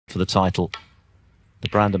for the title. The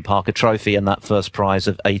Brandon Parker Trophy and that first prize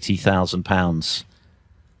of £80,000.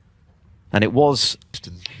 And it was...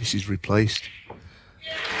 This is replaced.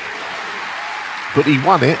 But he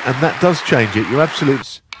won it, and that does change it. You're absolutely...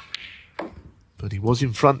 But he was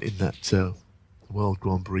in front in that World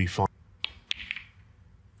Grand Prix final.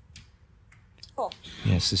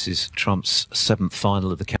 Yes, this is Trump's 7th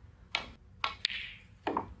final of the...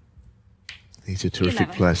 He's a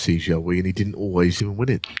terrific player, Jiahui, and he didn't always even win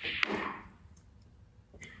it.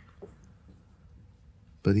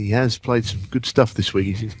 But he has played some good stuff this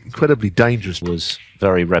week. He's incredibly dangerous. Was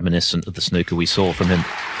very reminiscent of the snooker we saw from him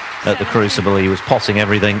at the Crucible. He was potting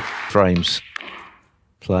everything, frames,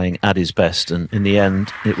 playing at his best, and in the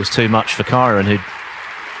end it was too much for Kyron, who...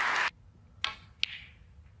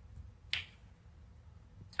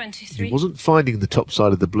 23. He wasn't finding the top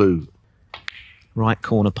side of the blue. Right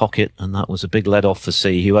corner pocket, and that was a big lead off for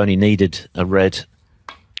C, who only needed a red.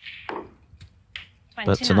 29.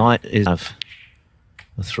 But tonight is a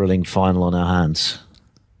thrilling final on our hands.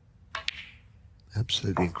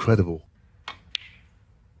 Absolutely incredible.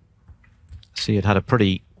 C had a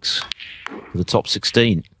pretty... for the top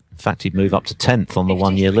 16. In fact, he'd move up to 10th on the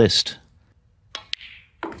one-year list.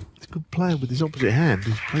 He's a good player with his opposite hand.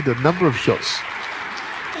 He's played a number of shots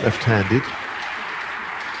left-handed.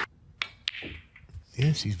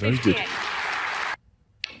 Yes, he's very 58.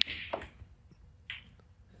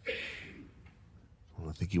 good. Well,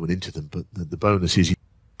 I think he went into them, but the bonus is...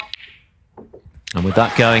 And with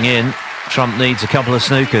that going in, Trump needs a couple of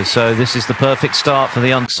snookers, so this is the perfect start for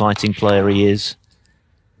the unexciting player he is.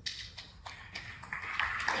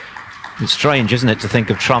 It's strange, isn't it, to think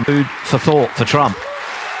of Trump. Food for thought for Trump.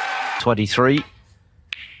 23.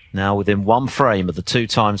 Now within one frame of the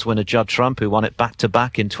 2-times winner Judd Trump, who won it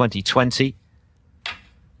back-to-back in 2020.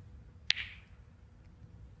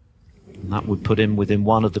 And that would put him within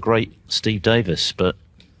one of the great Steve Davis, but...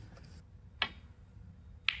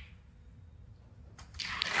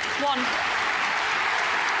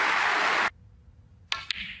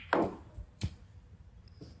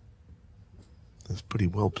 That's pretty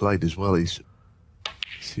well played as well. Let's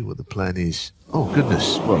see what the plan is. Oh,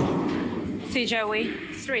 goodness. Well...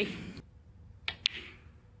 Jiahui, 3.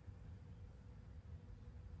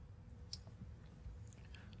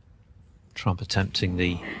 Trump attempting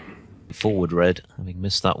the forward red, having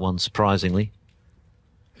missed that one surprisingly.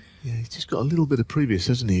 Yeah, he's just got a little bit of previous,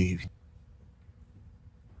 hasn't he?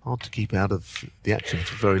 Hard to keep out of the action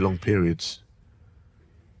for very long periods.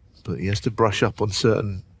 But he has to brush up on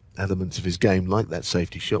certain elements of his game, like that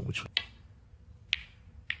safety shot, which...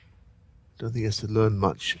 don't think he has to learn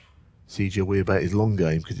much, Jiahui, about his long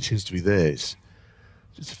game, because it seems to be there. It's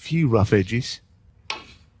just a few rough edges.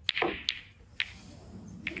 And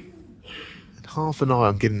half an eye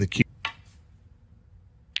on getting the cue.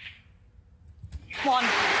 1.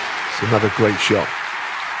 It's another great shot.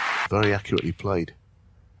 Very accurately played.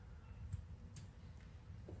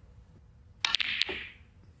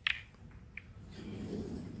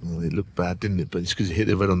 Well, it looked bad, didn't it? But it's because it hit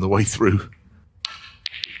the red on the way through.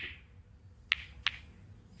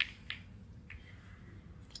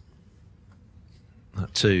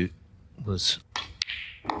 That too was...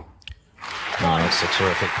 oh, that's a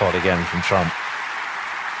terrific pot again from Trump.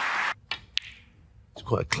 It's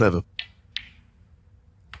quite a clever...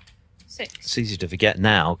 6. It's easy to forget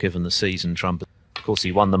now, given the season Trump... Of course,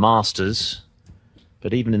 he won the Masters,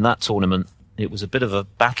 but even in that tournament, it was a bit of a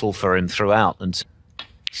battle for him throughout, and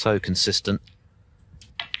so consistent.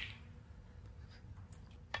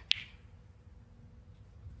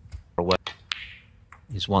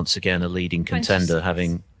 Is once again a leading contender, 26.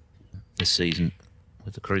 having this season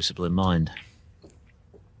with the Crucible in mind.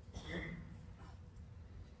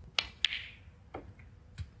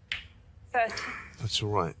 That's all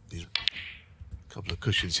right. There's a couple of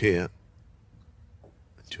cushions here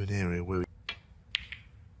to an area where we...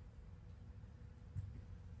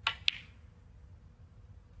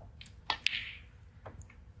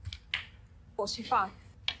 45.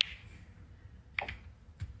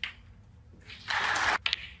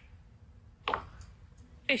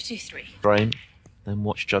 Frame, then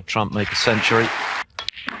watch Judd Trump make a century.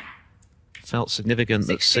 Felt significant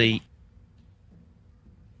 60. that C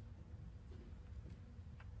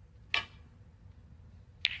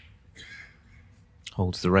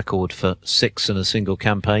holds the record for 6 in a single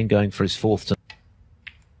campaign, going for his 4th.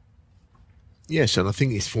 Yes, and I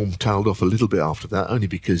think his form tailed off a little bit after that, only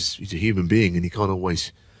because he's a human being and he can't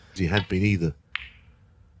always, as he had been either.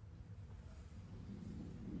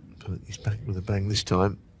 But he's back with a bang this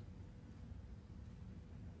time.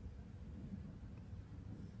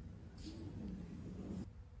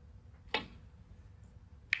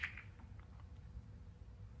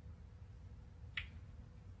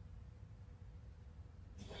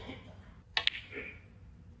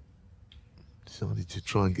 Decided to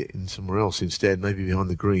try and get in somewhere else instead, maybe behind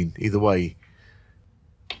the green. Either way.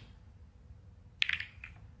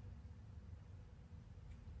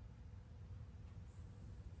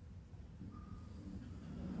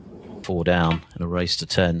 Four down in a race to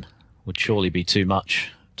 10 would surely be too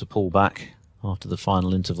much to pull back after the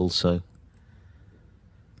final interval, so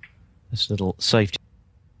this little safety.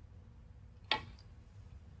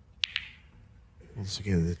 Once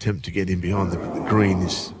again, an attempt to get in behind the green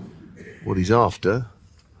is what he's after.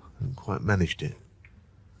 Hasn't quite managed it.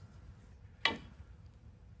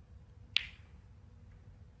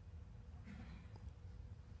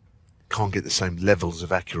 Can't get the same levels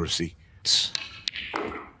of accuracy.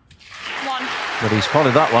 One. But he's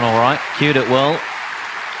spotted that one all right, cued it well.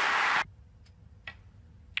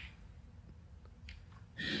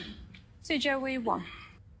 Jiahui, 1.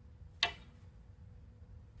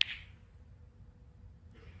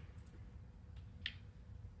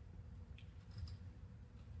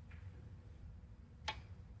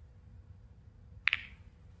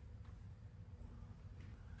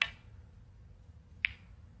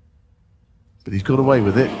 But he's got away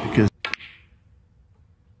with it because...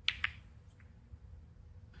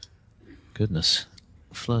 Goodness,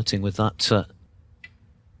 flirting with that.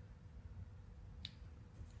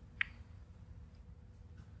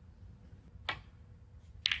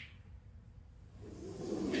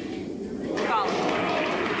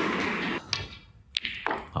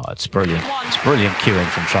 Oh, it's brilliant. It's brilliant cueing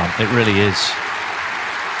from Trump. It really is.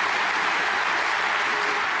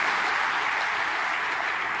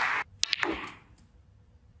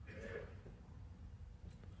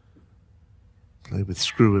 Play with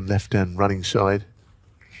screw and left hand running side.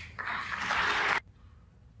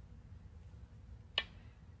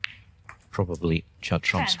 Probably Judd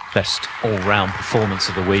Trump's best all-round performance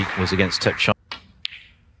of the week was against Jiahui.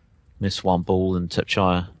 Missed one ball and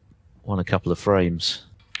Jiahui won a couple of frames.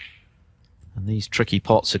 And these tricky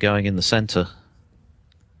pots are going in the centre.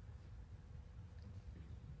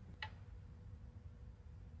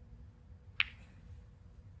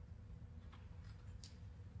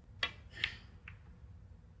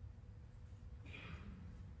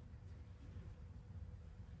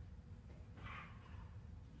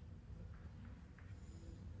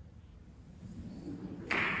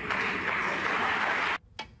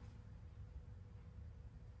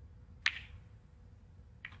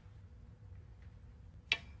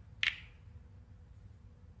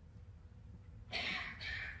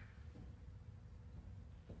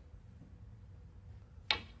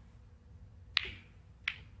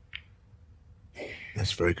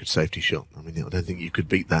 That's a very good safety shot. I mean, I don't think you could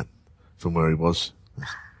beat that from where he was.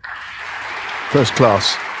 First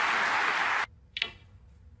class.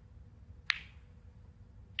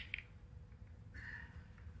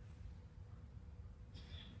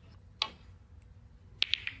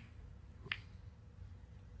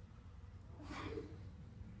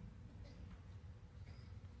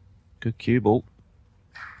 Good cue ball.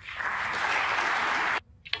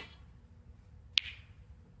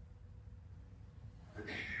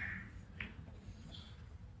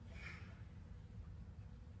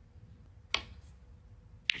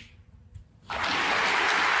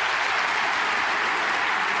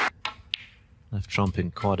 Left Trump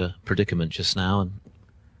in quite a predicament just now, and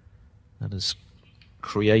that has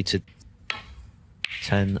created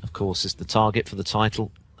 10, of course, is the target for the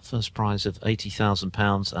title. First prize of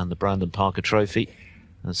 £80,000 and the Brandon Parker Trophy.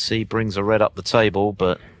 As C brings a red up the table,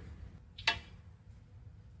 but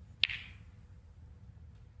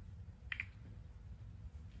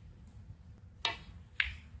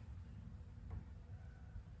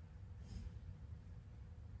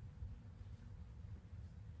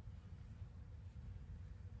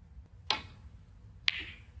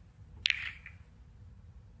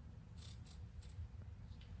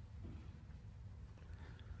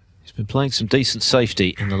he's been playing some decent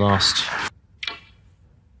safety in the last.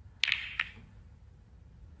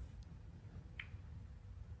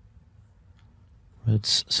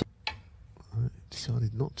 Reds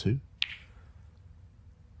Decided not to.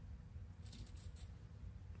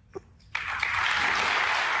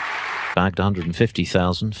 Bagged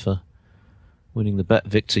 150,000 for winning the Bet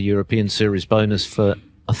Victor European Series bonus for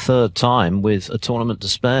a third time with a tournament to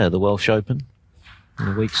spare, the Welsh Open, in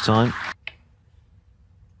a week's time.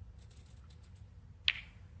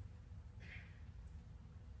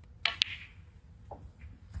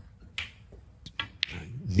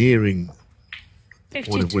 Nearing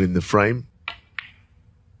 52. one of winning the frame.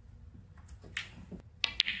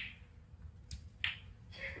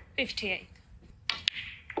 $58.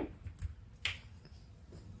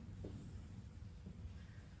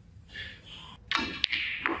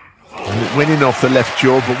 winning off the left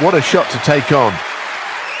jaw, but what a shot to take on.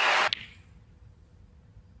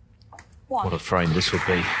 What a frame this would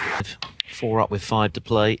be. 4 up with 5 to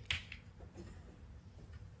play.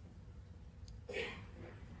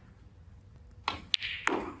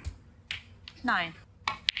 Nine.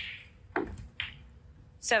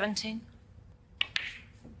 17.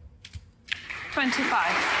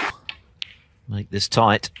 25. Make this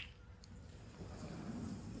tight.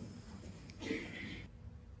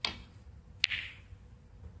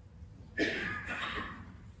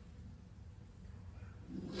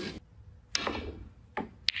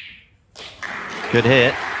 Good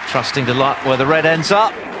hit. Trusting to luck where the red ends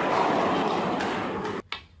up.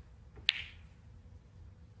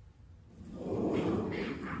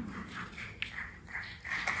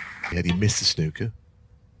 Yeah, he missed the snooker.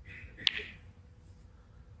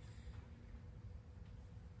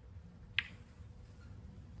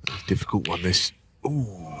 Difficult one, this. Ooh.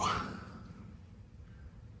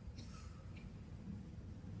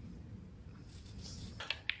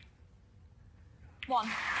 One.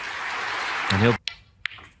 And he'll...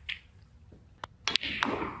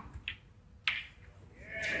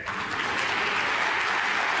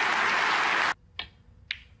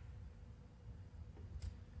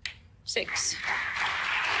 Six.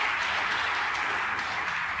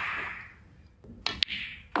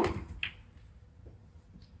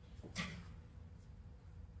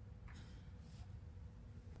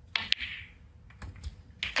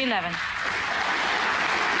 Eleven.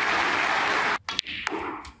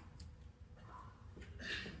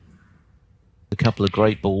 A couple of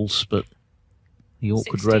great balls, but the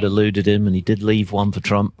awkward 16. red eluded him, and he did leave one for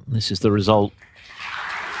Trump. This is the result.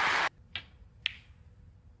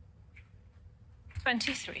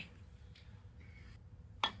 23.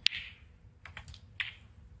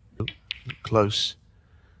 Close.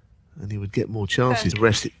 And he would get more chances. The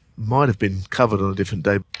rest, it might have been covered on a different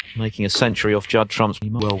day. Making a century off Judd Trump's.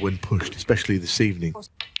 Well, when pushed, especially this evening.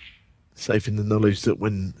 Safe in the knowledge that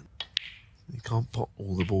when you can't pop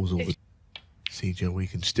all the balls over, Jiahui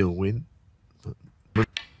can still win. But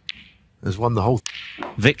has won the whole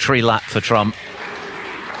victory lap for Trump.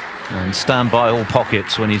 And stand by all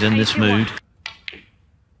pockets when he's in this mood.